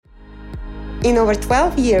In over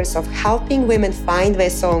 12 years of helping women find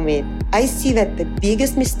their soulmate, I see that the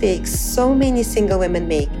biggest mistake so many single women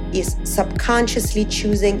make is subconsciously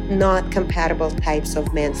choosing not compatible types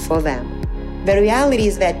of men for them. The reality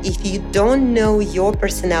is that if you don't know your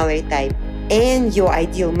personality type and your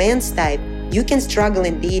ideal man's type, you can struggle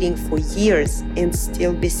in dating for years and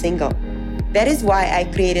still be single. That is why I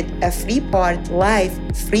created a 3-part live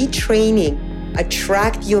free training,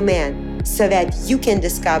 Attract Your Man, so that you can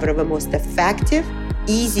discover the most effective,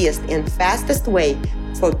 easiest, and fastest way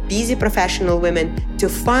for busy professional women to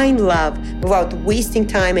find love without wasting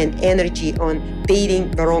time and energy on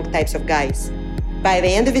dating the wrong types of guys. By the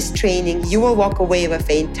end of this training, you will walk away with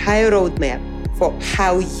the entire roadmap for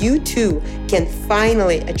how you too can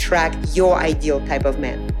finally attract your ideal type of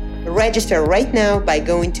man. Register right now by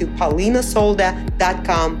going to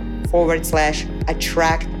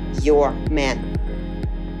paulinasolda.com/attract your man.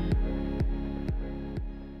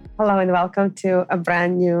 Hello and welcome to a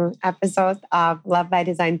brand new episode of Love by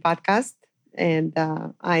Design podcast. And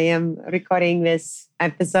I am recording this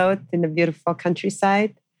episode in the beautiful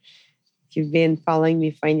countryside. If you've been following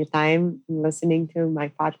me for any time, listening to my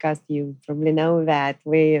podcast, you probably know that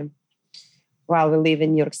while we live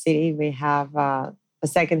in New York City, we have a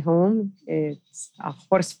second home. It's a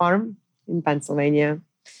horse farm in Pennsylvania.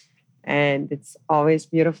 And it's always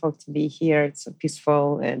beautiful to be here. It's so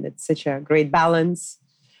peaceful and it's such a great balance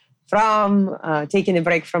from taking a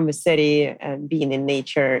break from the city and being in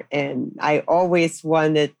nature. And I always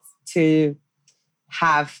wanted to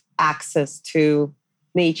have access to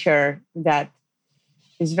nature that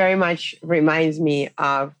is very much reminds me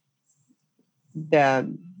of the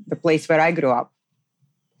place where I grew up.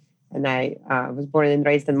 And I was born and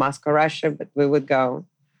raised in Moscow, Russia, but we would go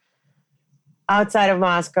outside of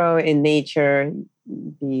Moscow in nature,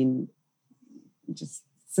 being just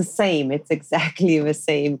it's the same. It's exactly the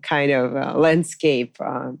same kind of landscape.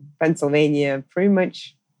 Pennsylvania, pretty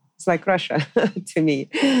much, it's like Russia to me.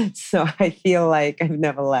 So I feel like I've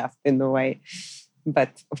never left in a way.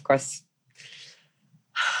 But of course,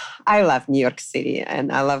 I love New York City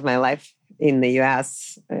and I love my life in the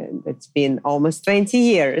US. And it's been almost 20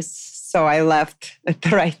 years. So I left at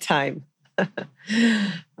the right time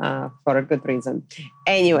for a good reason.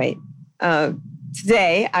 Anyway,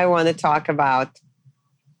 today I want to talk about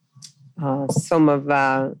some of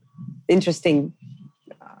interesting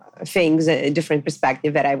things, a different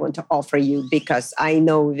perspective that I want to offer you, because I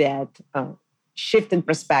know that shift in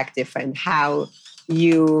perspective and how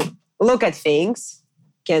you look at things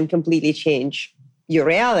can completely change your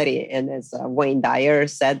reality. And as Wayne Dyer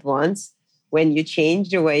said once, when you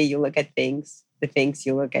change the way you look at things, the things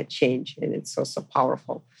you look at change. And it's so, so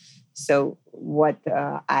powerful. So what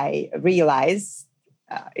I realized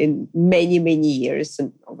in many, many years,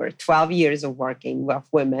 and over 12 years of working with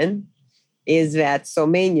women, is that so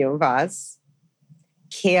many of us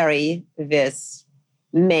carry this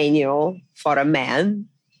manual for a man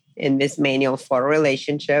and this manual for a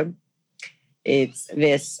relationship. It's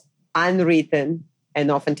this unwritten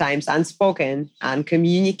and oftentimes unspoken,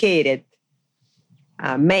 uncommunicated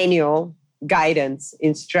manual, guidance,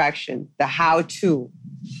 instruction, the how-to,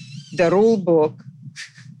 the rule book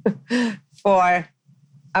for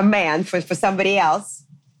a man, for somebody else,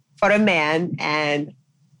 for a man, and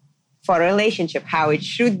for a relationship, how it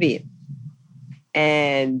should be.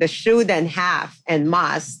 And the should and have and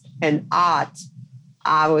must and ought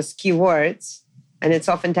are those key words. And it's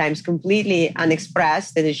oftentimes completely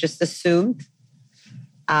unexpressed and it's just assumed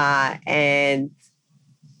and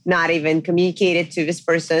not even communicated to this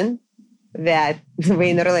person that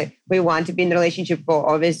we want to be in a relationship,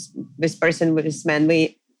 or this person, with this man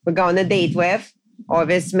we go on a date with, or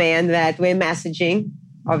this man that we're messaging,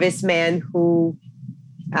 or this man who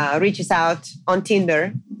reaches out on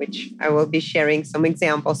Tinder, which I will be sharing some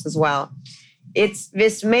examples as well. It's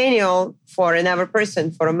this manual for another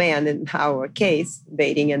person, for a man in our case,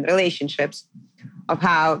 dating and relationships, of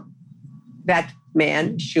how that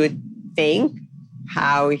man should think,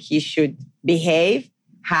 how he should behave,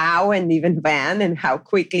 how and even when and how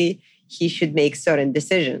quickly he should make certain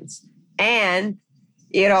decisions. And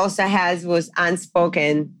it also has those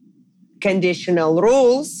unspoken conditional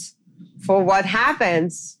rules for what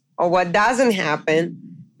happens or what doesn't happen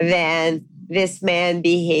then this man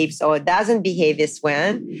behaves or doesn't behave this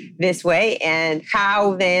way, and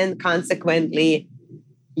how then consequently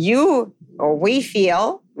you or we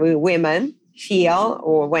women feel,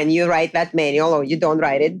 or when you write that manual, or you don't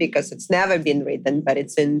write it because it's never been written, but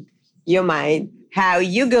it's in your mind, how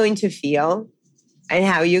you're going to feel and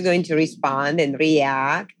how you're going to respond and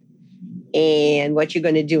react and what you're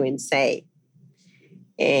going to do and say.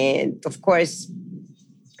 And of course,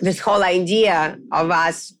 this whole idea of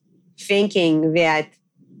us thinking that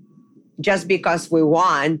just because we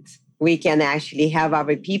want, we can actually have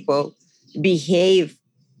other people behave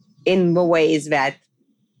in the ways that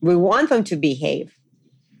we want them to behave.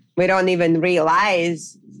 We don't even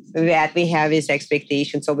realize that we have this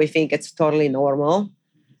expectation. So we think it's totally normal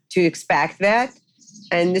to expect that.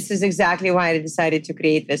 And this is exactly why I decided to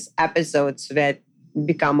create this episode, so that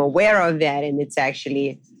become aware of that, and it's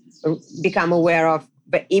actually become aware of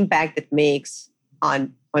the impact it makes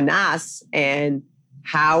on us, and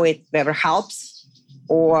how it ever helps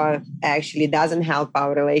or actually doesn't help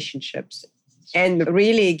our relationships, and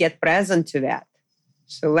really get present to that.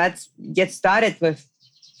 So let's get started with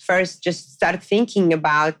first, just start thinking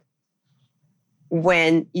about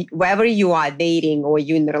whether you are dating or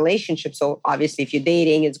you're in a relationship. So obviously, if you're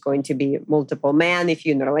dating, it's going to be multiple men. If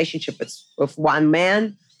you're in a relationship, it's with one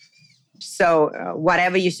man. So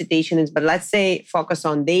whatever your situation is, but let's say focus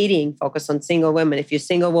on dating, focus on single women. If you're a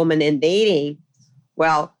single woman and dating,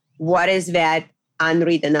 well, what is that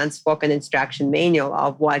unwritten, unspoken instruction manual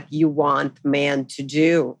of what you want man to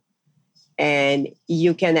do? And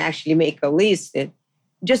you can actually make a list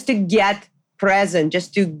just to get present,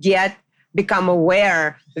 just to become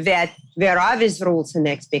aware that there are these rules and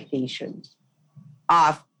expectations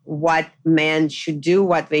of what men should do,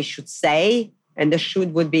 what they should say, and the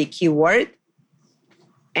should would be a key word.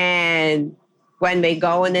 And when they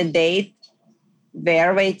go on a date,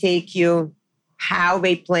 where they take you, how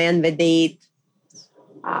they plan the date,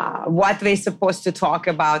 what they're supposed to talk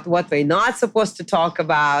about, what they're not supposed to talk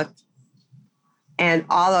about, and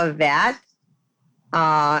all of that.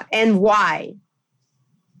 And why?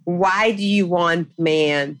 Why do you want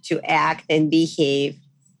man to act and behave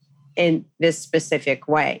in this specific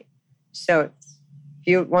way? So if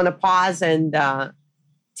you want to pause and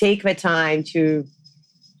take the time to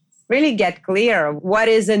really get clear of what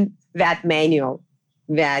is in that manual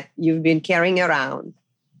that you've been carrying around,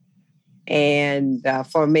 and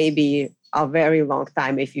for maybe a very long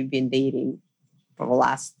time, if you've been dating for the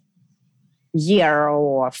last year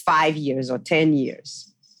or 5 years or 10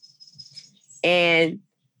 years. And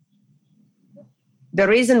the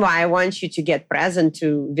reason why I want you to get present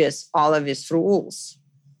to all of these rules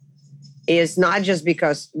is not just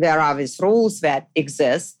because there are these rules that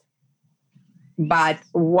exist, but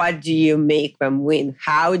what do you make them win?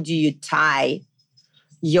 How do you tie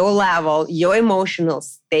your level, your emotional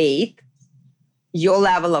state, your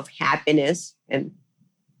level of happiness and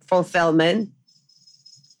fulfillment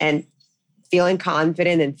and feeling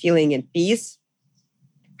confident and feeling in peace?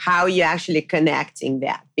 How are you actually connecting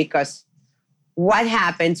that? Because what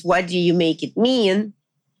happens, what do you make it mean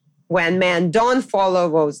when men don't follow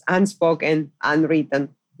those unspoken, unwritten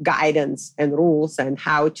guidance and rules and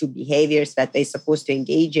how-to behaviors that they're supposed to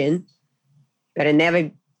engage in, that are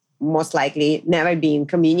never, most likely, never being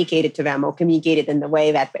communicated to them or communicated in the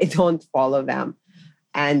way that they don't follow them?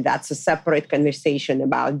 And that's a separate conversation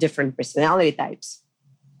about different personality types,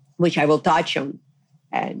 which I will touch on,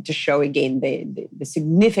 and to show again the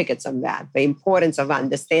significance of that, the importance of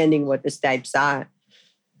understanding what these types are.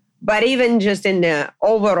 But even just in the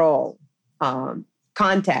overall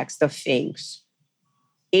context of things,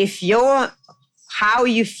 if how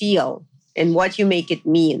you feel and what you make it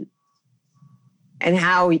mean, and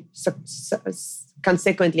how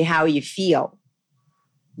consequently how you feel,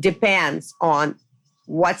 depends on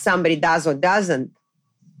what somebody does or doesn't,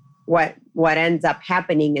 what ends up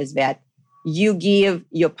happening is that you give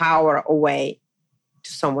your power away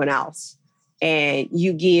to someone else, and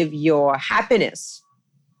you give your happiness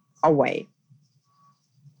away.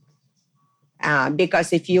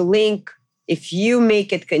 Because if you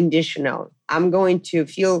make it conditional, I'm going to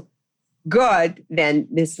feel good, then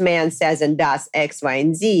this man says and does X, Y,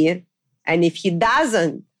 and Z. And if he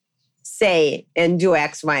doesn't say and do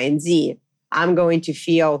X, Y, and Z, I'm going to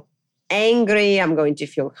feel angry, I'm going to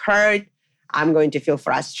feel hurt, I'm going to feel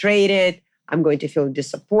frustrated, I'm going to feel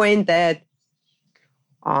disappointed.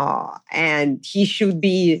 And he should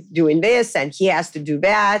be doing this and he has to do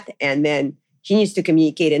that. And then he needs to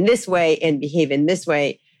communicate in this way and behave in this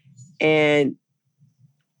way. And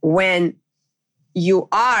when you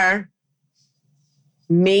are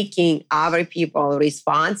making other people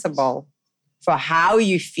responsible for how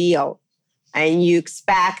you feel, and you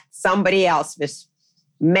expect somebody else, this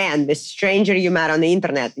man, this stranger you met on the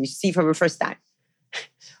internet, you see for the first time,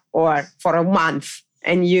 or for a month,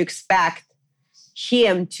 and you expect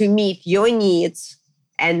him to meet your needs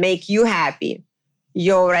and make you happy,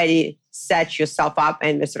 you already set yourself up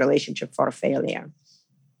in this relationship for failure.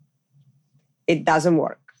 It doesn't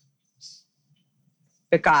work.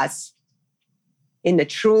 Because in a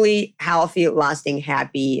truly healthy, lasting,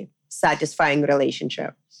 happy, satisfying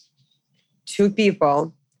relationship. Two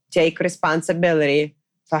people take responsibility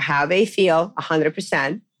for how they feel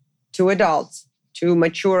 100%, two adults, two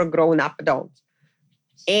mature, grown-up adults.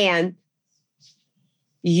 And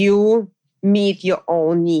you meet your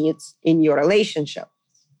own needs in your relationship.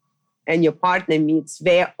 And your partner meets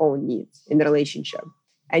their own needs in the relationship.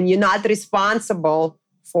 And you're not responsible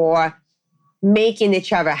for making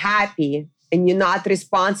each other happy, and you're not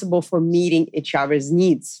responsible for meeting each other's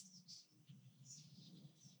needs.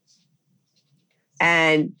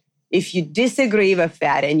 And if you disagree with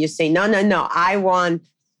that and you say, no, I want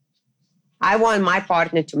my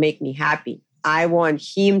partner to make me happy. I want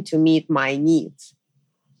him to meet my needs.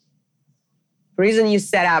 The reason you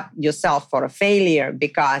set up yourself for a failure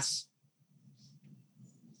because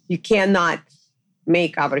you cannot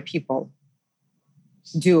make other people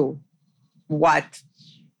do what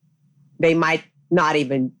they might not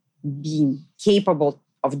even be capable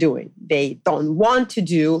of doing. They don't want to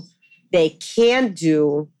do, they can't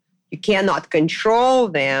do, you cannot control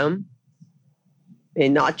them. They're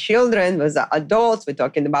not children, they're adults. We're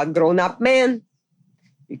talking about grown-up men.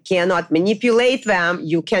 You cannot manipulate them.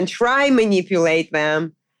 You can try manipulate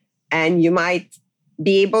them, and you might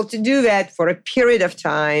be able to do that for a period of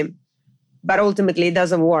time, but ultimately it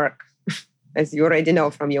doesn't work, as you already know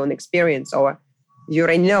from your own experience, or you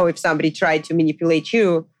already know if somebody tried to manipulate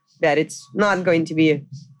you, that it's not going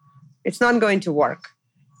to work,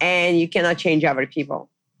 and you cannot change other people.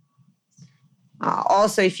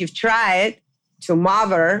 Also, if you've tried to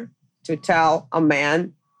tell a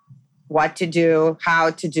man what to do, how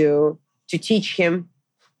to do, to teach him,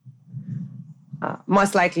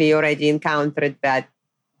 most likely you already encountered that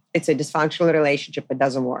it's a dysfunctional relationship, it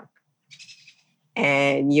doesn't work.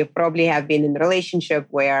 And you probably have been in a relationship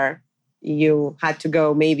where you had to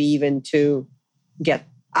go maybe even to get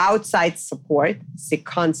outside support, seek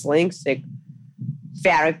counseling, seek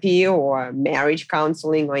therapy or marriage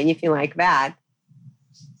counseling or anything like that,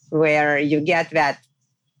 where you get that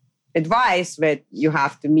advice that you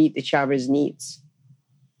have to meet each other's needs.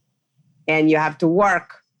 And you have to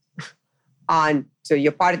work on, so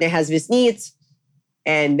your partner has these needs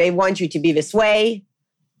and they want you to be this way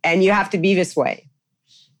and you have to be this way.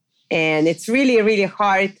 And it's really, really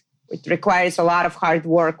hard. It requires a lot of hard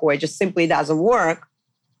work or it just simply doesn't work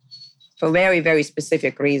for very, very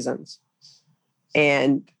specific reasons.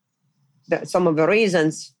 And some of the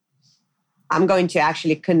reasons I'm going to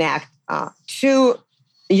actually connect to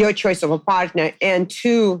your choice of a partner and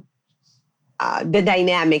to the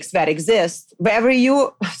dynamics that exist, whether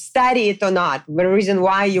you study it or not, the reason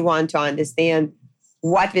why you want to understand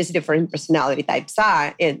what these different personality types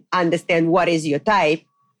are and understand what is your type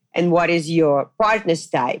and what is your partner's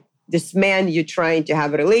type, this man you're trying to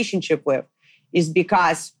have a relationship with, is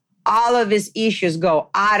because all of these issues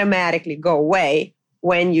automatically go away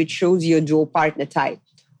when you choose your dual partner type.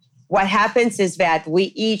 What happens is that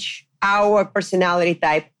our personality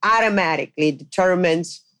type automatically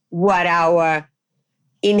determines what our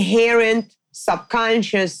inherent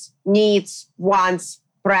subconscious needs, wants,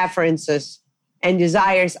 preferences, and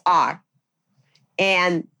desires are.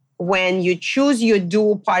 And when you choose your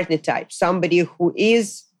dual partner type, somebody who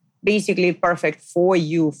is basically perfect for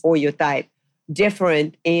you, for your type,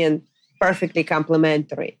 different and perfectly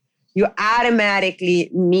complementary, you automatically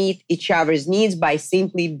meet each other's needs by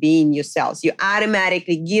simply being yourselves. You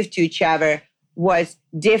automatically give to each other what's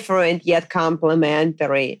different yet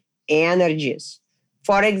complementary energies.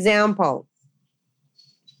 For example,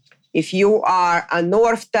 if you are a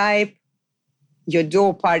North type, your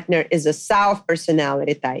dual partner is a South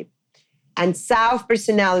personality type. And South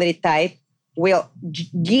personality type will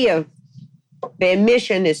give, their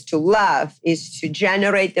mission is to love, is to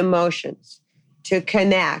generate emotions, to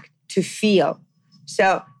connect, to feel.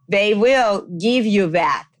 So they will give you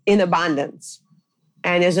that in abundance.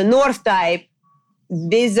 And as a North type,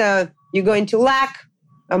 you're going to lack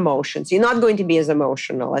emotions. You're not going to be as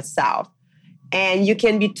emotional as South. And you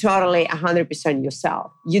can be totally 100%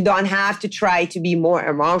 yourself. You don't have to try to be more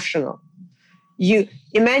emotional. You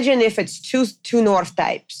imagine if it's two North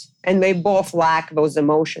types and they both lack those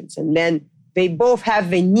emotions and then they both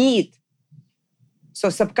have the need. So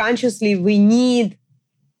subconsciously, we need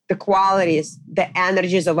the qualities, the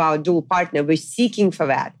energies of our dual partner. We're seeking for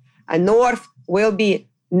that. A North will be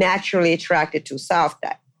naturally attracted to South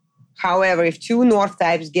type. However, if two North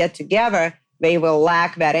types get together, they will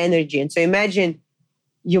lack that energy. And so imagine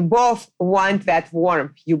you both want that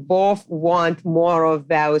warmth. You both want more of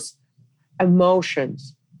those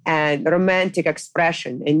emotions and romantic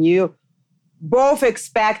expression. And you both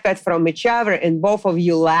expect that from each other and both of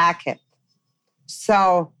you lack it.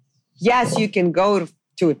 So yes, you can go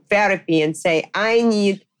to therapy and say, I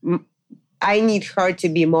need her to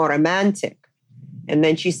be more romantic. And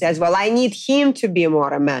then she says, well, I need him to be more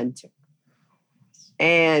romantic.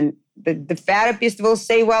 And the therapist will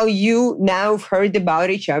say, well, you now heard about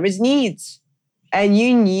each other's needs and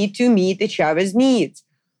you need to meet each other's needs.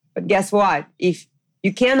 But guess what? If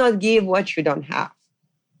you cannot give what you don't have.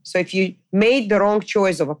 So if you made the wrong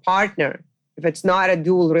choice of a partner, if it's not a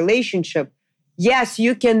dual relationship, yes,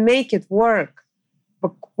 you can make it work.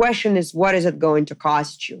 But the question is, what is it going to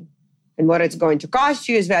cost you? And what it's going to cost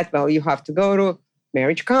you is that, well, you have to go to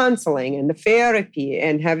marriage counseling and the therapy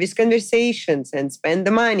and have these conversations and spend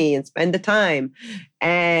the money and spend the time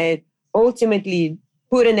and ultimately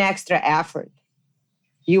put an extra effort.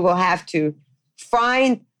 You will have to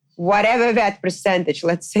find whatever that percentage,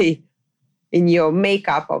 let's say in your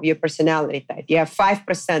makeup of your personality type, you have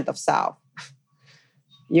 5% of self.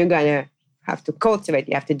 You're going to have to cultivate,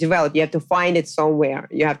 you have to develop, you have to find it somewhere.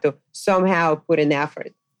 You have to somehow put an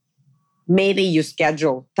effort. Maybe you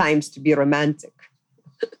schedule times to be romantic.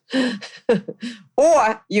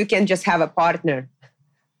 Or you can just have a partner.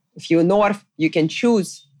 If you're North, you can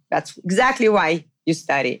choose. That's exactly why you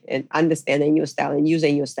study and understand a new style and use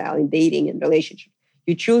a new style in dating and relationship.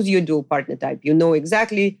 You choose your dual partner type. You know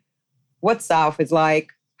exactly what South is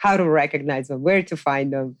like, how to recognize them, where to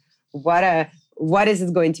find them, what is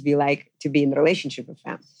it going to be like to be in a relationship with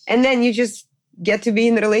them. And then you just get to be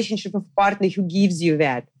in a relationship with a partner who gives you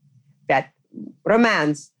that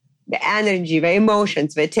romance, the energy, the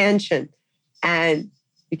emotions, the attention. And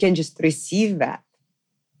you can just receive that.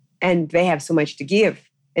 And they have so much to give.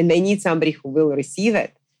 And they need somebody who will receive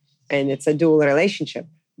it. And it's a dual relationship.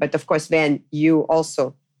 But of course, then you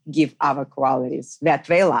also give other qualities that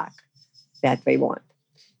they lack, that they want.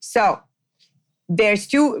 So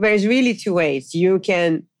there's really two ways. You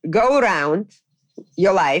can go around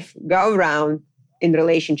your life, go around in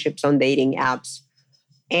relationships on dating apps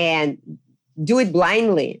and do it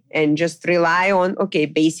blindly and just rely on,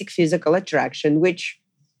 basic physical attraction, which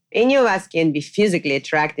any of us can be physically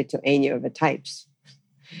attracted to any of the types.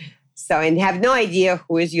 So, and have no idea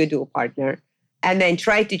who is your dual partner, and then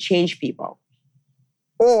try to change people.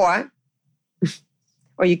 Or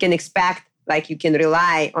you can expect, like you can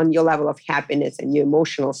rely on your level of happiness and your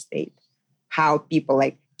emotional state, how people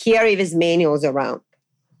carry these manuals around.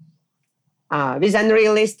 These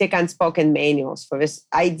unrealistic, unspoken manuals for this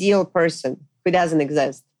ideal person who doesn't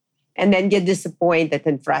exist, and then get disappointed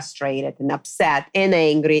and frustrated and upset and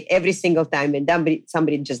angry every single time when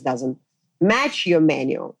somebody just doesn't match your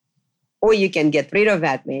manual. Or you can get rid of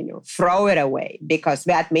that manual, throw it away, because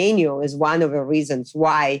that manual is one of the reasons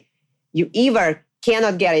why you either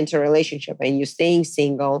cannot get into a relationship and you're staying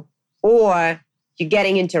single, or you're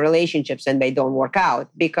getting into relationships and they don't work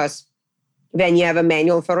out, because then you have a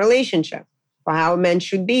manual for relationship, for how a man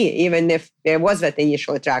should be, even if there was that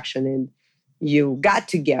initial attraction and you got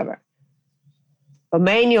together. A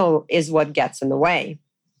manual is what gets in the way.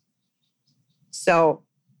 So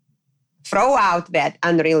throw out that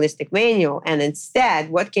unrealistic manual, and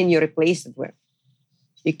instead, what can you replace it with?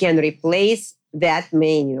 You can replace that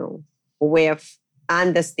manual with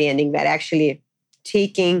understanding that actually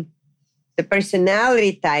taking the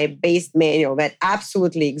personality type based manual that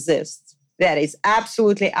absolutely exists, that is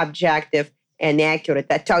absolutely objective and accurate,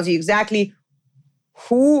 that tells you exactly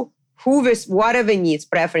what are the needs,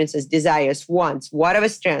 preferences, desires, wants, what are the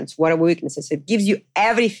strengths, what are the weaknesses. It gives you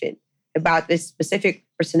everything about this specific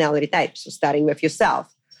personality type. So starting with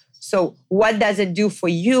yourself. So what does it do for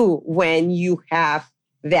you when you have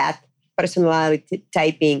that personality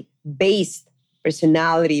based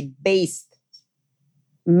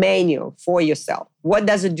manual for yourself? What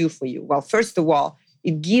does it do for you? Well, first of all,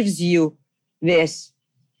 it gives you this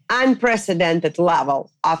unprecedented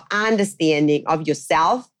level of understanding of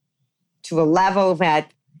yourself to a level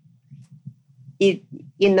that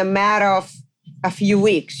in a matter of a few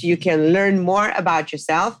weeks, you can learn more about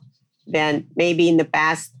yourself than maybe in the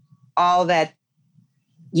past, all that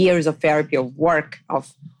years of therapy, of work,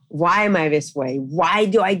 of why am I this way? Why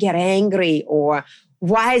do I get angry? Or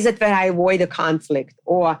why is it that I avoid a conflict?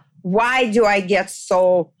 Or why do I get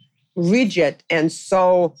so rigid and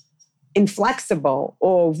so inflexible?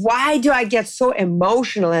 Or why do I get so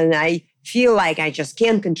emotional and I feel like I just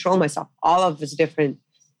can't control myself? All of these different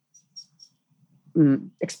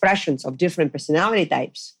expressions of different personality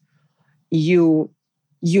types. You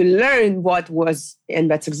learn what was,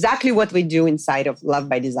 and that's exactly what we do inside of Love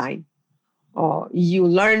by Design. You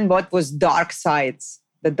learn what was dark sides,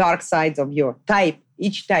 the dark sides of your type.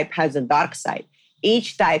 Each type has a dark side.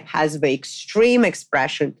 Each type has the extreme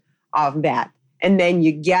expression of that. And then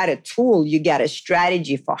you get a tool, you get a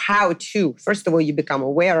strategy for how to, first of all, you become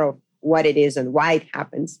aware of what it is and why it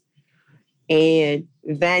happens. And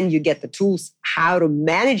then you get the tools how to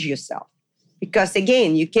manage yourself. Because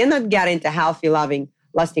again, you cannot get into healthy, loving,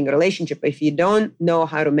 lasting relationship if you don't know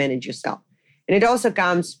how to manage yourself. And it also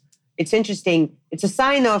comes, it's interesting, it's a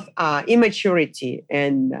sign of immaturity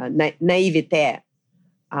and naivete,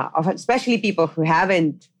 of especially people who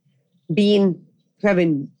haven't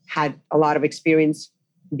had a lot of experience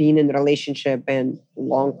being in a relationship and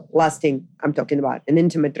long-lasting, I'm talking about an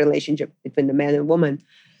intimate relationship between the man and woman,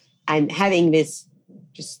 and having this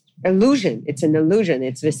just illusion. It's an illusion.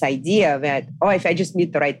 It's this idea that, if I just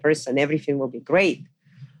meet the right person, everything will be great.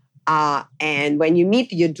 And when you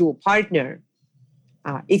meet your dual partner,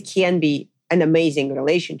 it can be an amazing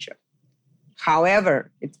relationship.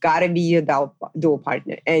 However, it's got to be your dual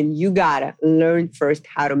partner. And you got to learn first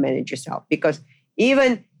how to manage yourself. Because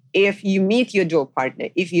even if you meet your dual partner,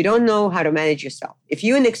 if you don't know how to manage yourself, if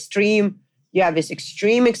you're you have this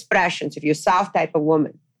extreme expressions, if you're a soft type of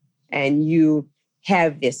woman, and you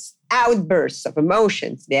have this outbursts of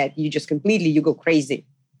emotions that you just you go crazy.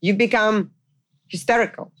 You become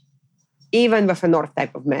hysterical. Even with a north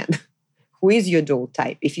type of man, who is your dual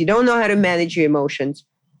type. If you don't know how to manage your emotions,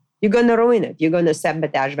 you're going to ruin it. You're going to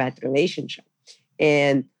sabotage that relationship.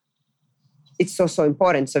 And it's so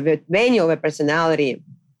important. So the manual, the personality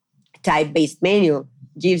type-based manual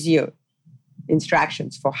gives you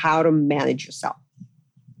instructions for how to manage yourself,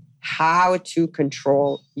 how to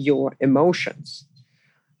control your emotions.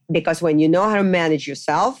 Because when you know how to manage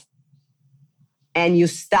yourself and you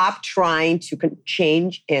stop trying to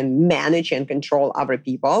change and manage and control other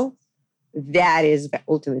people, that is the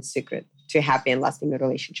ultimate secret to a happy and lasting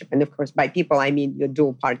relationship. And of course, by people, I mean your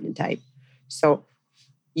dual partner type. So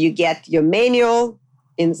you get your manual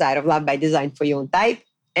inside of Love by Design for your own type.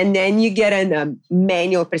 And then you get a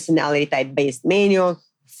manual personality type based manual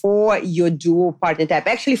for your dual partner type,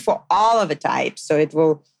 actually for all of the types. So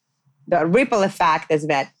the ripple effect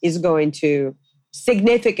is going to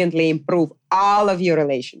significantly improve all of your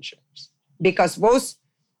relationships. Because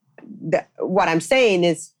what I'm saying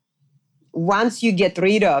is, once you get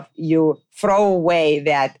rid of, you throw away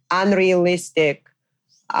that unrealistic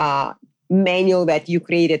manual that you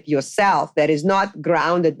created yourself that is not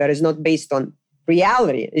grounded, that is not based on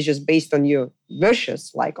reality. It's just based on your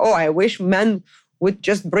wishes. Like, I wish men would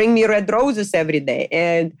just bring me red roses every day.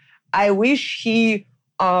 And I wish he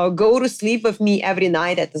go to sleep with me every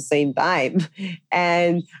night at the same time.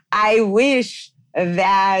 And I wish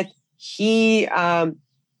that he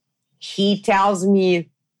tells me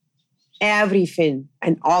everything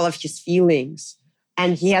and all of his feelings.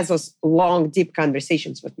 And he has those long, deep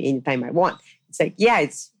conversations with me anytime I want. It's like,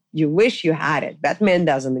 you wish you had it. That man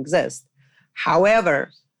doesn't exist.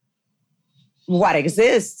 However, what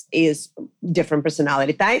exists is different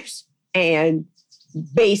personality types. And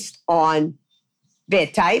based on their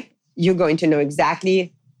type, you're going to know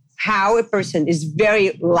exactly how a person is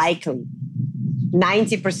very likely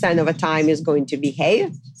 90% of the time is going to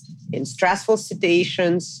behave in stressful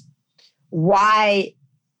situations. Why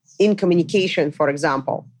in communication, for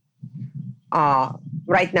example,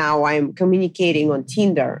 right now I'm communicating on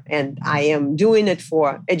Tinder and I am doing it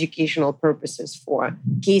for educational purposes, for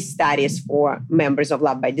case studies for members of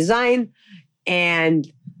Love by Design. And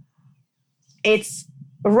it's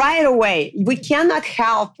right away, we cannot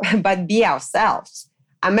help but be ourselves.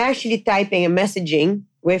 I'm actually typing and messaging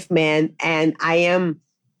with men and I am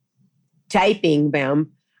typing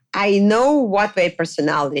them. I know what their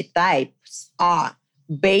personality types are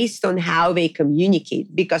based on how they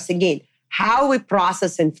communicate. Because again, how we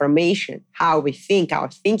process information, how we think, our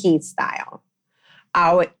thinking style,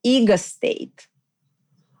 our ego state,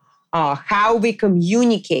 how we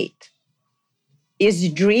communicate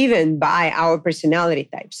is driven by our personality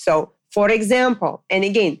type. So, for example, and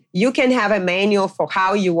again, you can have a manual for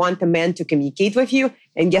how you want a man to communicate with you.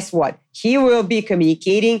 And guess what? He will be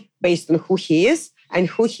communicating based on who he is, and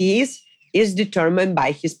who he is determined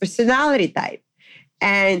by his personality type.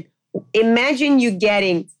 And imagine you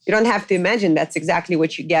don't have to imagine, that's exactly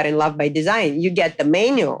what you get in Love by Design. You get the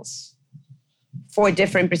manuals for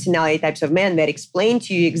different personality types of men that explain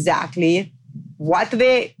to you exactly what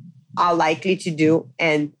they are likely to do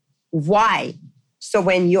and why. So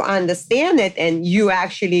when you understand it and you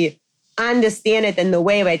actually understand it in the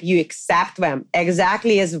way that you accept them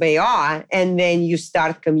exactly as they are, and then you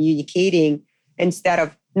start communicating instead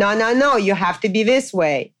of, no, you have to be this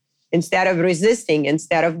way. Instead of resisting,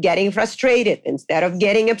 instead of getting frustrated, instead of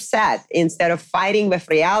getting upset, instead of fighting with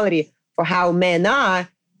reality for how men are,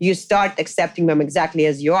 you start accepting them exactly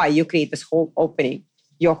as you are. You create this whole opening.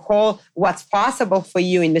 what's possible for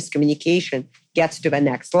you in this communication gets to the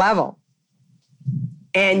next level.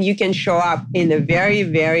 And you can show up in a very,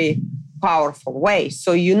 very powerful way.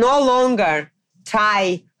 So you no longer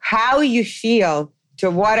tie how you feel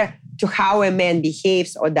to how a man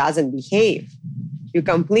behaves or doesn't behave. You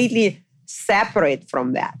completely separate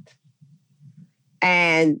from that.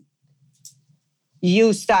 And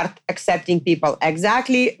you start accepting people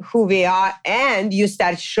exactly who they are, and you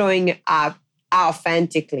start showing up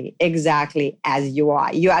authentically, exactly as you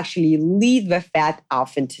are. You actually lead with that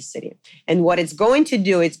authenticity. And what it's going to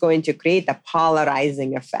do, it's going to create a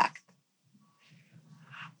polarizing effect.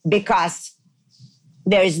 Because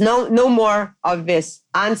there is no more of this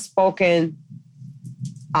unspoken,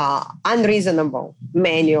 unreasonable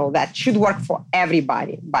manual that should work for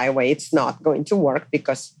everybody. By the way, it's not going to work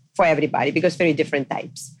for everybody because very different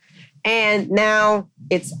types. And now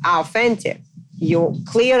it's authentic. You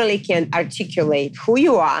clearly can articulate who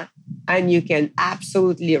you are, and you can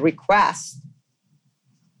absolutely request,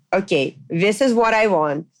 okay, this is what I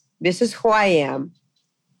want. This is who I am.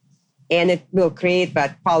 And it will create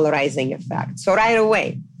that polarizing effect. So right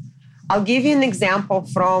away, I'll give you an example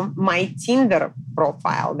from my Tinder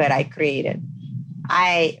profile that I created.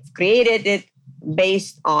 I created it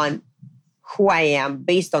based on who I am,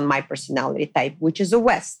 based on my personality type, which is a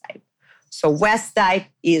West type. So West type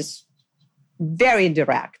is very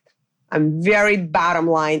direct. I'm very bottom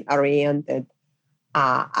line oriented.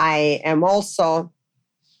 I am also,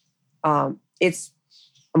 I'm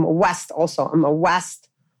a West also. I'm a West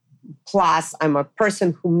plus. I'm a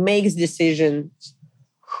person who makes decisions,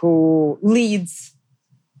 who leads.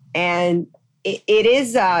 And it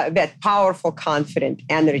is that powerful, confident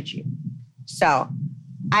energy. So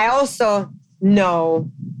I also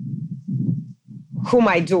know who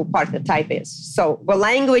my dual partner type is. So the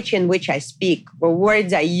language in which I speak, the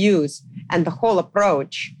words I use, and the whole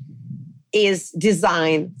approach is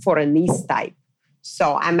designed for an East type.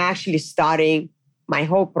 So I'm actually starting my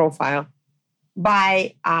whole profile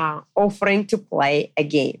by offering to play a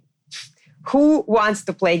game. Who wants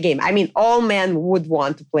to play a game? I mean, all men would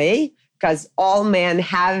want to play because all men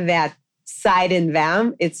have that side in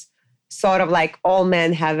them. It's sort of like all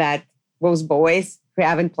men have those boys who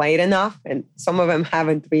haven't played enough, and some of them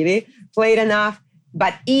haven't really played enough.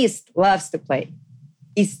 But East loves to play,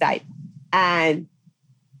 East type. And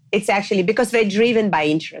it's actually because they're driven by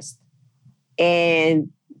interest. And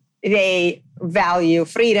they value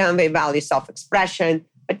freedom, they value self-expression,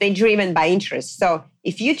 but they're driven by interest. So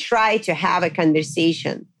if you try to have a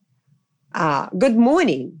conversation, good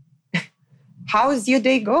morning, how's your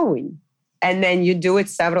day going? And then you do it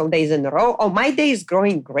several days in a row. Oh, my day is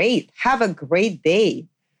going great. Have a great day.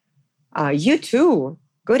 You too.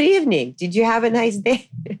 Good evening. Did you have a nice day?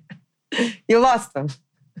 You lost them.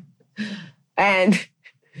 And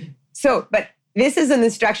so, but this is an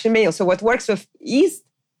instruction manual. So what works with East,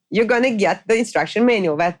 you're going to get the instruction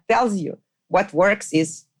manual that tells you what works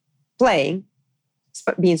is playing,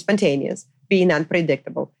 being spontaneous, being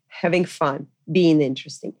unpredictable, having fun, being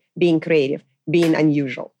interesting, being creative, being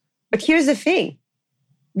unusual. But here's the thing.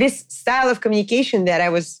 This style of communication that I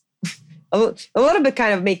was a little bit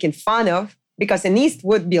kind of making fun of, because an East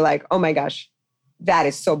would be like, oh my gosh, that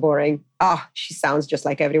is so boring. Oh, she sounds just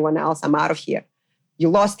like everyone else. I'm out of here. You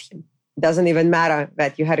lost him. It doesn't even matter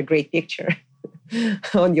that you had a great picture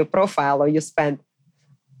on your profile, or you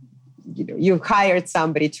hired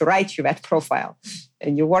somebody to write you that profile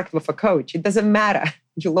and you worked with a coach. It doesn't matter.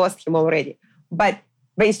 You lost him already. But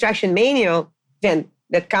the instruction manual then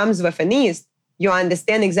that comes with an East, you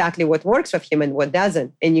understand exactly what works with him and what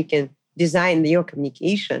doesn't. And you can design your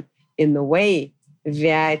communication in the way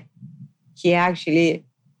that he actually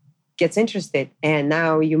gets interested. And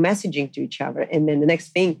now you're messaging to each other. And then the next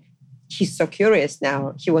thing, he's so curious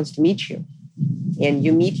now, he wants to meet you. And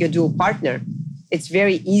you meet your dual partner. It's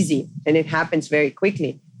very easy and it happens very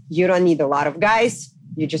quickly. You don't need a lot of guys.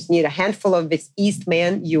 You just need a handful of this East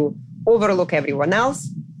man. You overlook everyone else.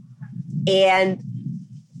 And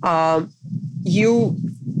you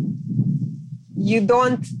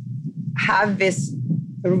don't have this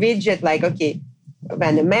rigid, like, okay,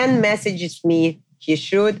 when a man messages me, he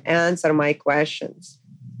should answer my questions.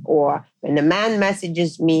 Or when a man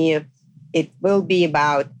messages me, it will be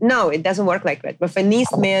about, no, it doesn't work like that. But for an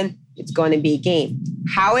East man, it's going to be a game.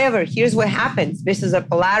 However, here's what happens. This is a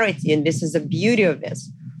polarity, and this is the beauty of this.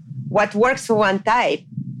 What works for one type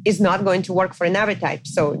is not going to work for another type.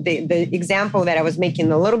 So the example that I was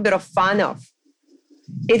making a little bit of fun of,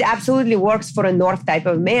 it absolutely works for a North type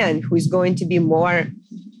of man who is going to be more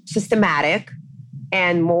systematic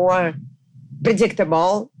and more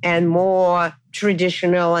predictable and more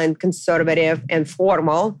traditional and conservative and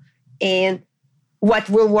formal. And what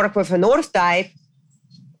will work with a North type,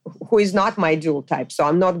 who is not my dual type. So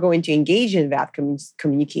I'm not going to engage in that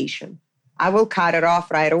communication. I will cut it off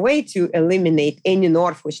right away to eliminate any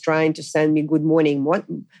North who's trying to send me good morning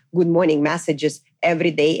messages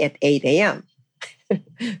every day at 8 a.m.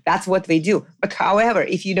 That's what we do. But however,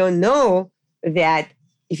 if you don't know that,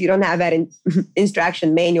 if you don't have that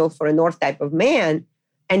instruction manual for a North type of man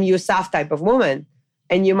and you're a South type of woman,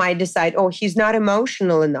 and you might decide, oh, he's not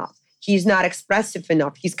emotional enough. He's not expressive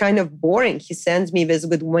enough. He's kind of boring. He sends me these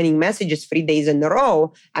good morning messages 3 days in a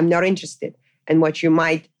row. I'm not interested. And what you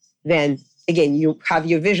might then, again, you have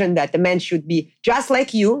your vision that the man should be just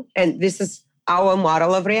like you. And this is our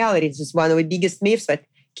model of reality. This is one of the biggest myths that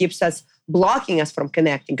keeps us blocking us from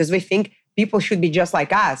connecting, because we think people should be just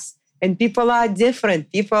like us. And people are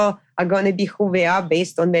different. People are going to be who they are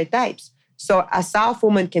based on their types. So a South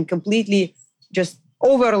woman can completely just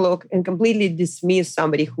overlook and completely dismiss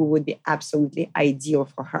somebody who would be absolutely ideal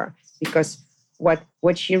for her, because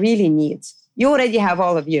what she really needs, you already have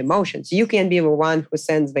all of your emotions. You can be the one who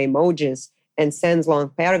sends the emojis and sends long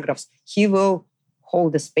paragraphs. He will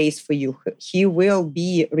hold the space for you. He will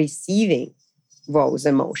be receiving those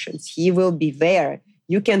emotions. He will be there.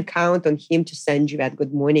 You can count on him to send you that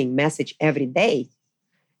good morning message every day.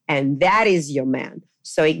 And that is your man.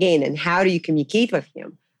 So again, and how do you communicate with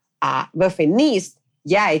him? With an East,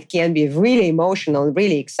 yeah, it can be really emotional,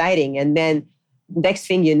 really exciting. And then next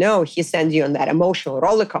thing you know, he sends you on that emotional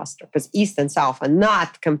roller coaster, because East and South are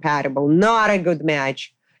not compatible, not a good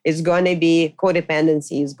match. It's going to be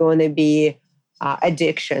codependency, it's going to be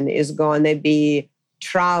addiction, it's going to be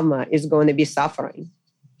trauma, it's going to be suffering.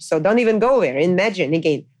 So don't even go there. Imagine,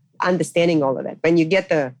 again, understanding all of that when you get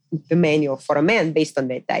the manual for a man based on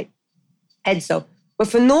that type. And so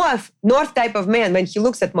with a North type of man, when he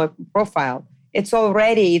looks at my profile, it's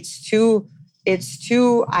too,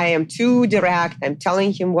 I am too direct. I'm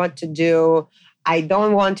telling him what to do. I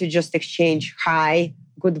don't want to just exchange, hi,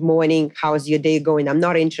 good morning, how's your day going? I'm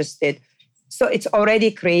not interested. So it's already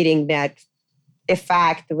creating that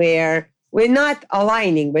effect where we're not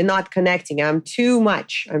aligning, we're not connecting. I'm too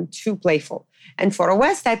much, I'm too playful. And for a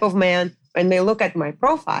West type of man, when they look at my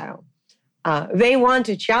profile, they want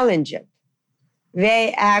to challenge it.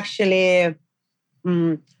 They actually,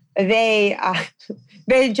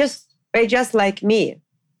 they're just like me.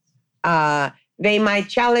 They might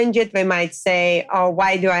challenge it. They might say, oh,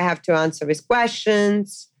 why do I have to answer these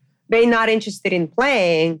questions? They're not interested in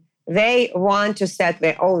playing. They want to set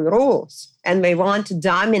their own rules and they want to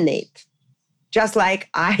dominate. Just like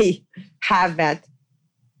I have that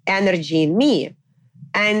energy in me.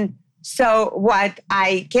 And so what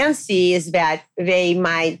I can see is that they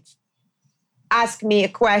might ask me a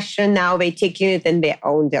question. Now they take it in their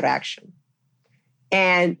own direction.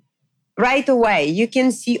 And right away, you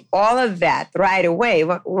can see all of that right away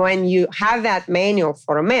when you have that manual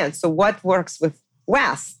for a man. So what works with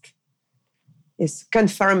West is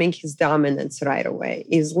confirming his dominance right away,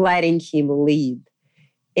 is letting him lead.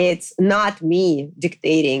 It's not me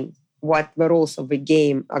dictating what the rules of the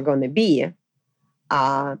game are going to be.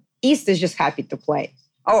 East is just happy to play.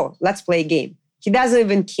 Oh, let's play a game. He doesn't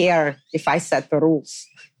even care if I set the rules.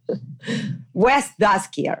 West does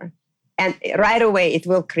care. And right away, it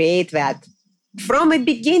will create that from the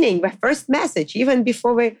beginning, the first message, even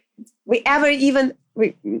before we're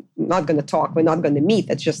not going to talk, we're not going to meet,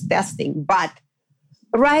 it's just testing. But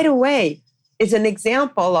right away is an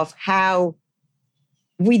example of how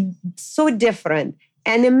we're so different.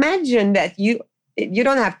 And imagine that you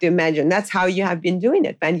don't have to imagine, that's how you have been doing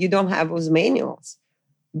it. And you don't have those manuals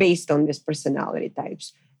based on these personality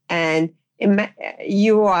types. And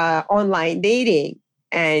you are online dating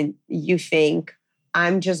and you think,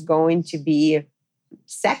 I'm just going to be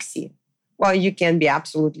sexy. Well, you can be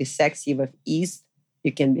absolutely sexy with East.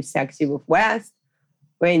 You can be sexy with West.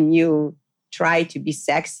 When you try to be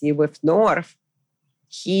sexy with North,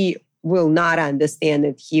 he will not understand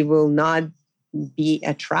it. He will not be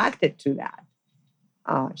attracted to that.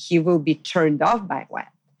 He will be turned off by West.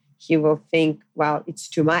 He will think, well, it's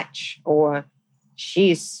too much, or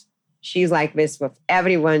she's like this with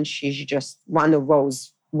everyone. She's just one of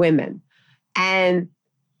those women. And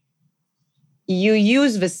you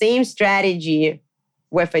use the same strategy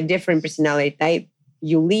with a different personality type.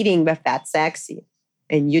 You're leading with that sexy.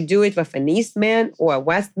 And you do it with an East man or a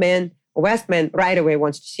West man. A West man right away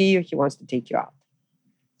wants to see you. He wants to take you out.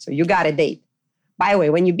 So you got a date. By the way,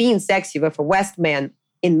 when you're being sexy with a West man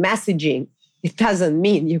in messaging, it doesn't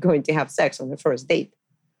mean you're going to have sex on the first date.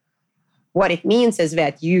 What it means is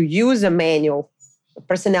that you use a manual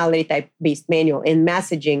personality type based manual and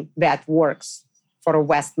messaging that works for a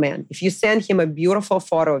West man. If you send him a beautiful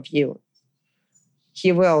photo of you,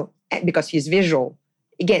 he will, because he's visual,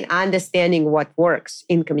 again, understanding what works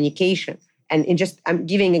in communication. And I'm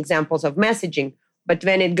giving examples of messaging, but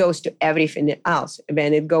when it goes to everything else,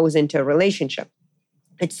 when it goes into a relationship,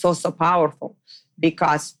 it's so powerful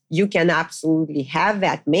because you can absolutely have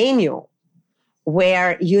that manual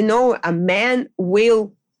where a man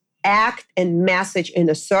will act and message in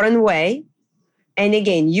a certain way. And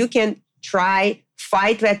again, you can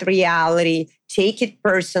fight that reality, take it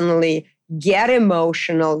personally, get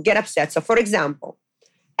emotional, get upset. So for example,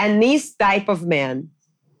 and these type of men,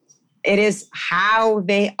 it is how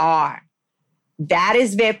they are. That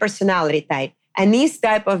is their personality type. And this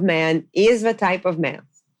type of man is the type of man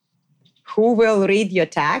who will read your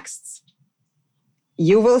texts.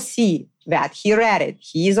 You will see that he read it.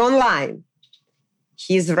 He's online.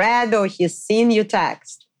 He's read or he's seen your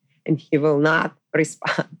text, and he will not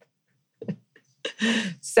respond.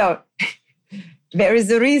 So there is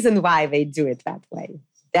a reason why they do it that way.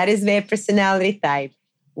 That is their personality type,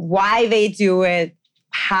 why they do it,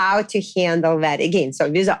 how to handle that. Again, so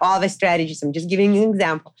these are all the strategies. I'm just giving you an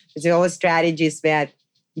example. These are all the strategies that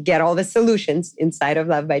you get all the solutions inside of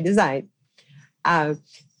Love by Design.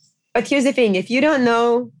 But here's the thing. If you don't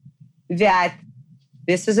know that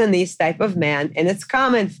this is this type of man and it's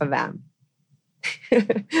common for them,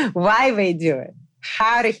 why they do it,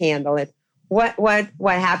 how to handle it, what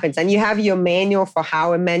happens. And you have your manual for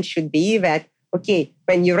how a man should be that, okay,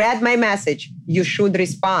 when you read my message, you should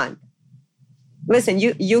respond. Listen,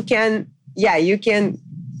 you can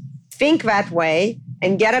think that way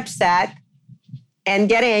and get upset and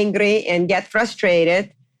get angry and get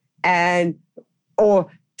frustrated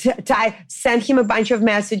or send him a bunch of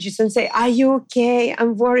messages and say, are you okay?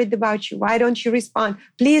 I'm worried about you. Why don't you respond?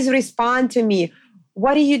 Please respond to me.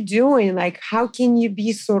 What are you doing? Like, how can you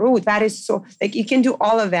be so rude? That is so, like, you can do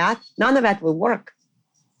all of that. None of that will work.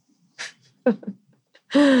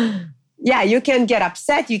 Yeah, you can get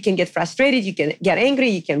upset. You can get frustrated. You can get angry.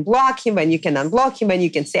 You can block him and you can unblock him and you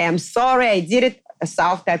can say, I'm sorry, I did it. A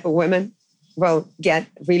South type of women will get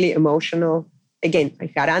really emotional. Again, you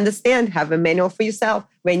got to understand, have a manual for yourself.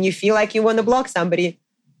 When you feel like you want to block somebody,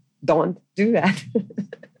 don't do that.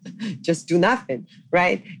 Just do nothing,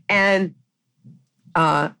 right? And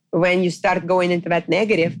when you start going into that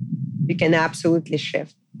negative, you can absolutely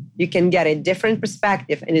shift. You can get a different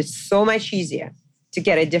perspective, and it's so much easier to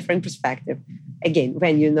get a different perspective, again,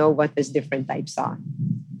 when you know what these different types are.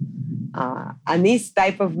 And this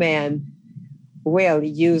type of man will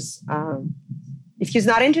use, if he's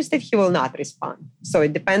not interested, he will not respond. So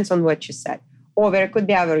it depends on what you said. Or there could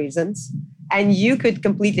be other reasons. And you could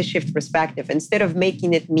completely shift perspective. Instead of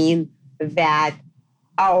making it mean that,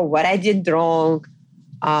 oh, what I did wrong,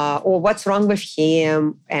 or what's wrong with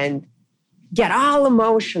him, and get all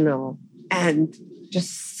emotional and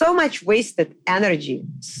just so much wasted energy,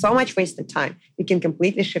 so much wasted time. You can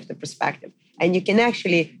completely shift the perspective. And you can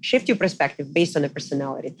actually shift your perspective based on a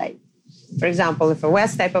personality type. For example, if a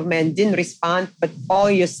West type of man didn't respond, but all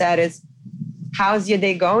you said is, how's your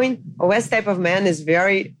day going? A West type of man is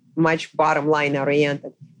very much bottom line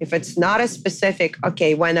oriented. If it's not a specific,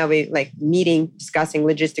 okay, when are we meeting, discussing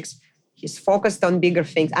logistics, he's focused on bigger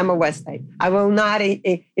things. I'm a West type. I will not,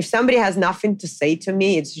 if somebody has nothing to say to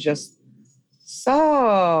me, it's just,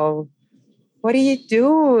 so, what are you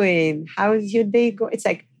doing? How's your day going? It's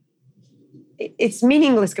like, it's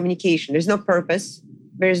meaningless communication. There's no purpose.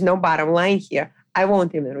 There's no bottom line here. I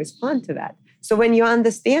won't even respond to that. So when you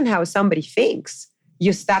understand how somebody thinks,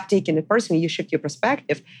 you stop taking it personally, you shift your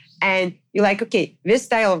perspective, and you're like, okay, this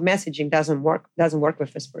style of messaging doesn't work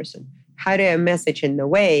with this person. How do I message in a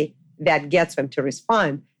way that gets them to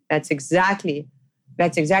respond? That's exactly,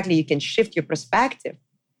 you can shift your perspective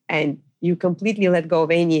and you completely let go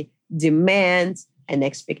of any demands and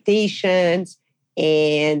expectations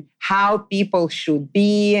and how people should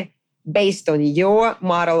be based on your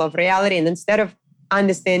model of reality. And instead of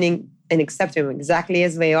understanding and accepting them exactly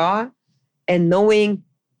as they are and knowing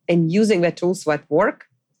and using the tools that work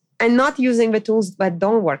and not using the tools that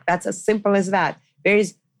don't work. That's as simple as that. There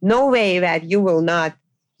is no way that you will not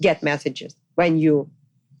get messages when you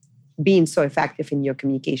being so effective in your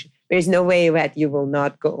communication. There's no way that you will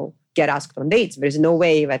not go get asked on dates. There's no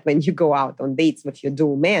way that when you go out on dates with your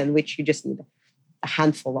dual man, which you just need a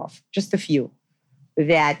handful of, just a few,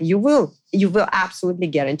 that you will absolutely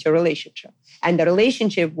get into a relationship. And the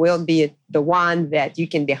relationship will be the one that you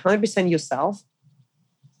can be 100% yourself.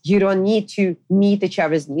 You don't need to meet each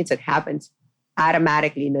other's needs. It happens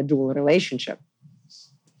automatically in a dual relationship.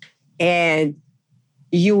 And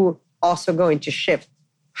you also going to shift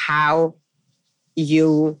how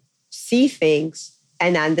you see things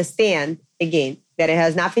and understand, again, that it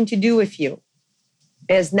has nothing to do with you.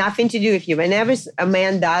 It has nothing to do with you. Whenever a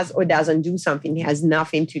man does or doesn't do something, it has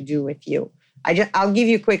nothing to do with you. I'll give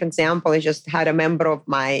you a quick example. I just had a member of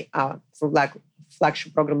my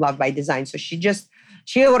flagship program, Love by Design. So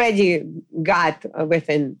she already got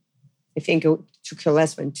within, I think it took her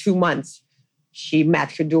less than 2 months. She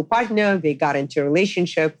met her dual partner. They got into a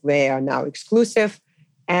relationship. They are now exclusive.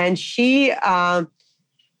 And she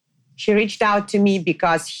reached out to me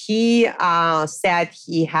because he said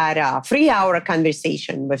he had a 3-hour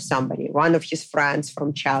conversation with somebody, one of his friends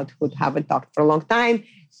from childhood, haven't talked for a long time.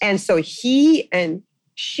 And so he and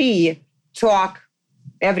she talk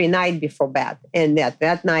every night before bed. And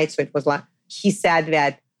that night, so it was like, he said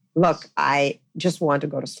that, look, I just want to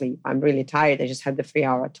go to sleep. I'm really tired. I just had the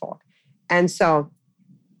 3-hour talk. And so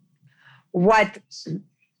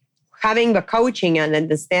having the coaching and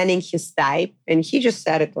understanding his type, and he just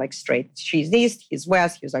said it like straight. She's east, he's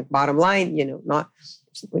west. He's like, bottom line, we're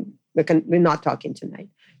not talking tonight.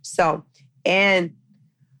 So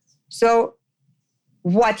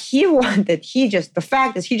what he wanted, the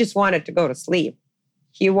fact is he just wanted to go to sleep.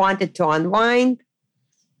 He wanted to unwind.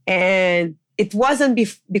 And it wasn't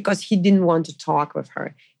because he didn't want to talk with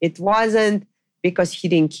her. It wasn't because he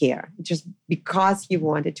didn't care. Just because he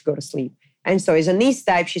wanted to go to sleep. And so as an East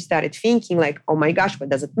type, she started thinking like, oh my gosh, what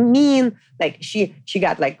does it mean? Like she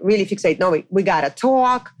got like really fixated. No, we gotta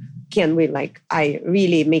talk. Can we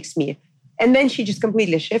makes me. And then she just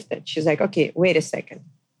completely shifted. She's like, okay, wait a second.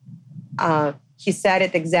 He said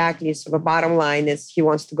it exactly. So the bottom line is he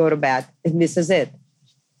wants to go to bed. And this is it.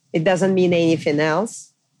 It doesn't mean anything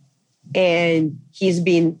else. And he's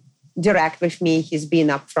been direct with me. He's been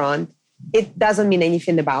upfront. It doesn't mean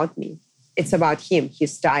anything about me. It's about him.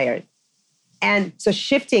 He's tired. And so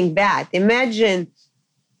shifting that, imagine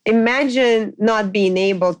not being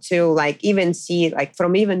able to like even see like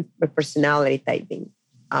from even the personality typing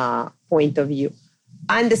point of view,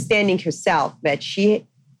 understanding herself that she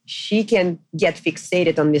can get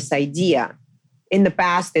fixated on this idea. In the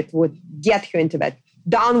past, it would get her into that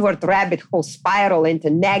downward rabbit hole spiral into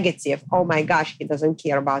negative. Oh my gosh, he doesn't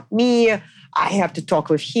care about me. I have to talk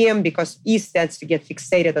with him because he starts to get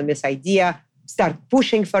fixated on this idea, start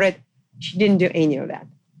pushing for it. She didn't do any of that.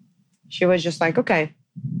 She was just like, okay,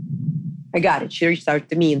 I got it. She reached out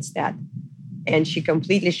to me instead. And she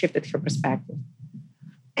completely shifted her perspective.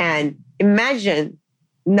 And imagine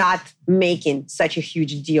not making such a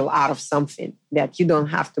huge deal out of something that you don't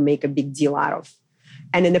have to make a big deal out of.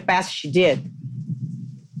 And in the past, she did.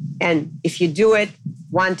 And if you do it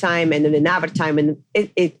one time and then another time, and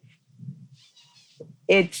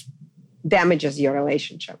it damages your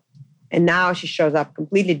relationship. And now she shows up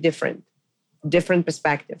completely different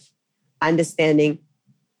perspective, understanding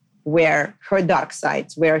where her dark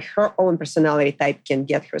sides, where her own personality type can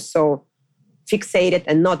get her so fixated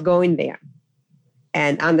and not going there.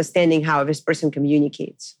 And understanding how this person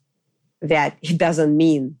communicates, that it doesn't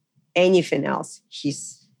mean anything else.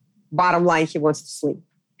 His bottom line, he wants to sleep.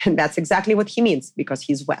 And that's exactly what he means because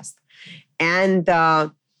he's West. And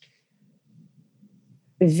that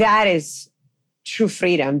is true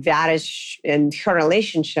freedom. That is in her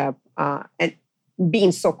relationship and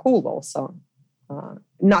being so cool also.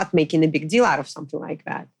 Not making a big deal out of something like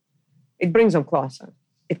that. It brings them closer.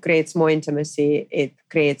 It creates more intimacy. It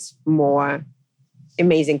creates more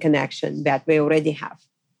amazing connection that we already have.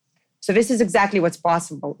 So this is exactly what's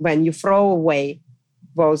possible when you throw away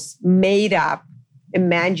those made up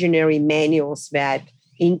imaginary manuals that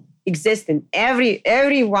exist in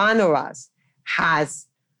every one of us has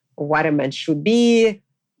what a man should be,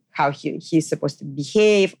 how he's supposed to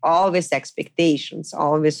behave, all these expectations,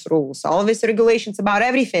 all these rules, all these regulations about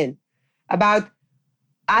everything, about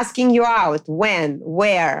asking you out, when,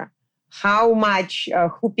 where, how much,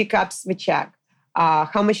 who picks up the check,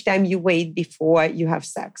 how much time you wait before you have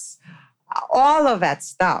sex. All of that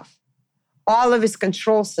stuff, all of his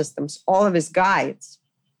control systems, all of his guides.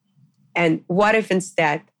 And what if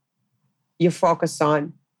instead you focus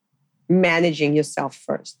on managing yourself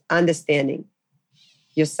first, understanding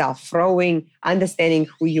yourself, understanding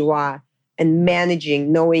who you are, and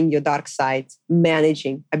managing, knowing your dark sides,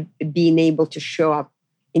 managing, being able to show up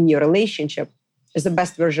in your relationship as the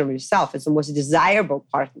best version of yourself, as the most desirable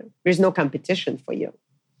partner. There's no competition for you.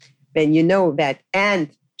 Then you know that, and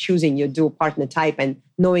choosing your dual partner type and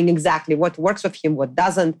knowing exactly what works with him, what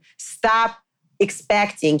doesn't. Stop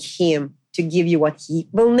expecting him to give you what he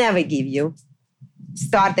will never give you.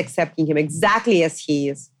 Start accepting him exactly as he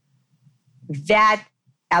is. That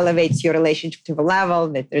elevates your relationship to the level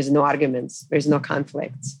that there's no arguments, there's no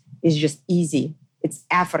conflicts. is just easy. It's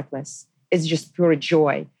effortless. It's just pure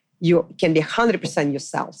joy. You can be 100%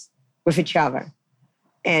 yourselves with each other.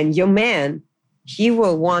 And your man, he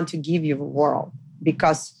will want to give you the world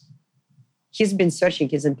because he's been searching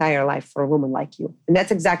his entire life for a woman like you. And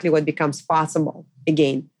that's exactly what becomes possible.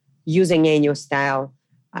 Again, using Enyo style,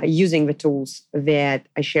 using the tools that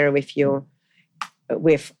I share with you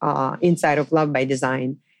with inside of Love by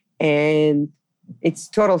Design. And it's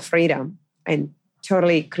total freedom and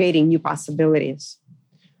totally creating new possibilities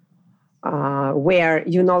where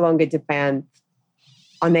you no longer depend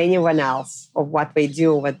on anyone else of what they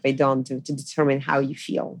do, what they don't do to determine how you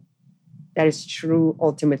feel. That is true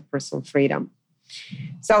ultimate personal freedom.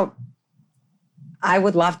 So I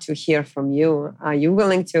would love to hear from you. Are you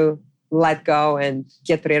willing to let go and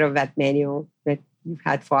get rid of that manual that you've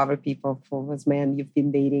had for other people, for those men you've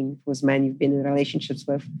been dating, for those men you've been in relationships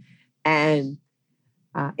with, and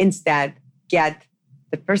instead get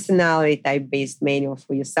the personality type-based manual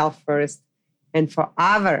for yourself first and for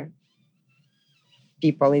other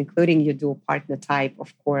people, including your dual partner type,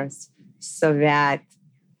 of course, so that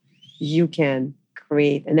you can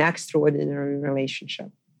create an extraordinary relationship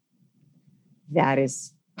that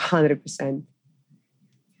is 100%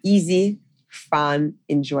 easy, fun,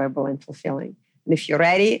 enjoyable, and fulfilling. And if you're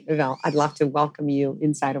ready, well, I'd love to welcome you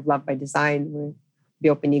inside of Love by Design. We'll be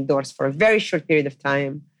opening doors for a very short period of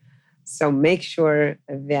time. So make sure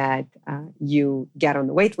that you get on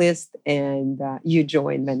the wait list and you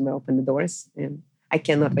join when we open the doors. And I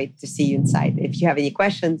cannot wait to see you inside. If you have any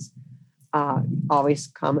questions, always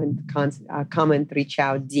comment, reach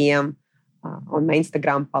out, DM on my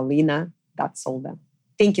Instagram, paulina.solda.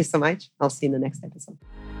 Thank you so much. I'll see you in the next episode.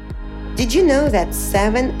 Did you know that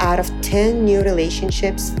 7 out of 10 new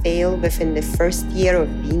relationships fail within the first year of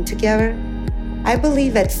being together? I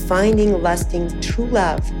believe that finding lasting true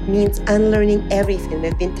love means unlearning everything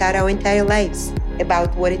we've been taught our entire lives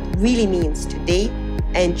about what it really means to date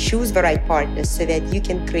and choose the right partner so that you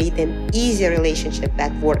can create an easier relationship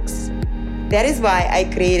that works. That is why I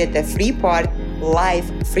created a 3-part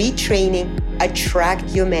live free training, Attract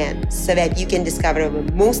Your Man, so that you can discover the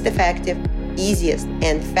most effective, easiest,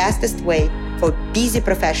 and fastest way for busy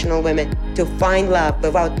professional women to find love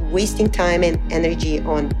without wasting time and energy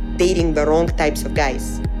on dating the wrong types of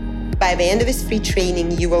guys. By the end of this free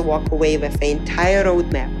training, you will walk away with the entire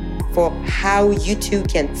roadmap for how you too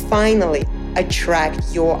can finally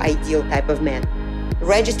attract your ideal type of man.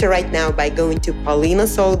 Register right now by going to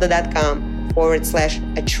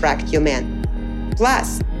paulinasolda.com/attract your man.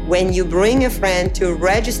 Plus, when you bring a friend to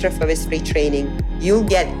register for this free training, you'll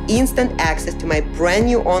get instant access to my brand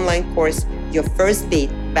new online course, Your First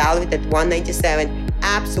Date, valued at $197,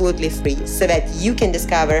 absolutely free, so that you can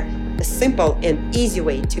discover a simple and easy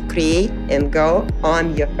way to create and go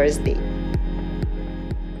on your first date.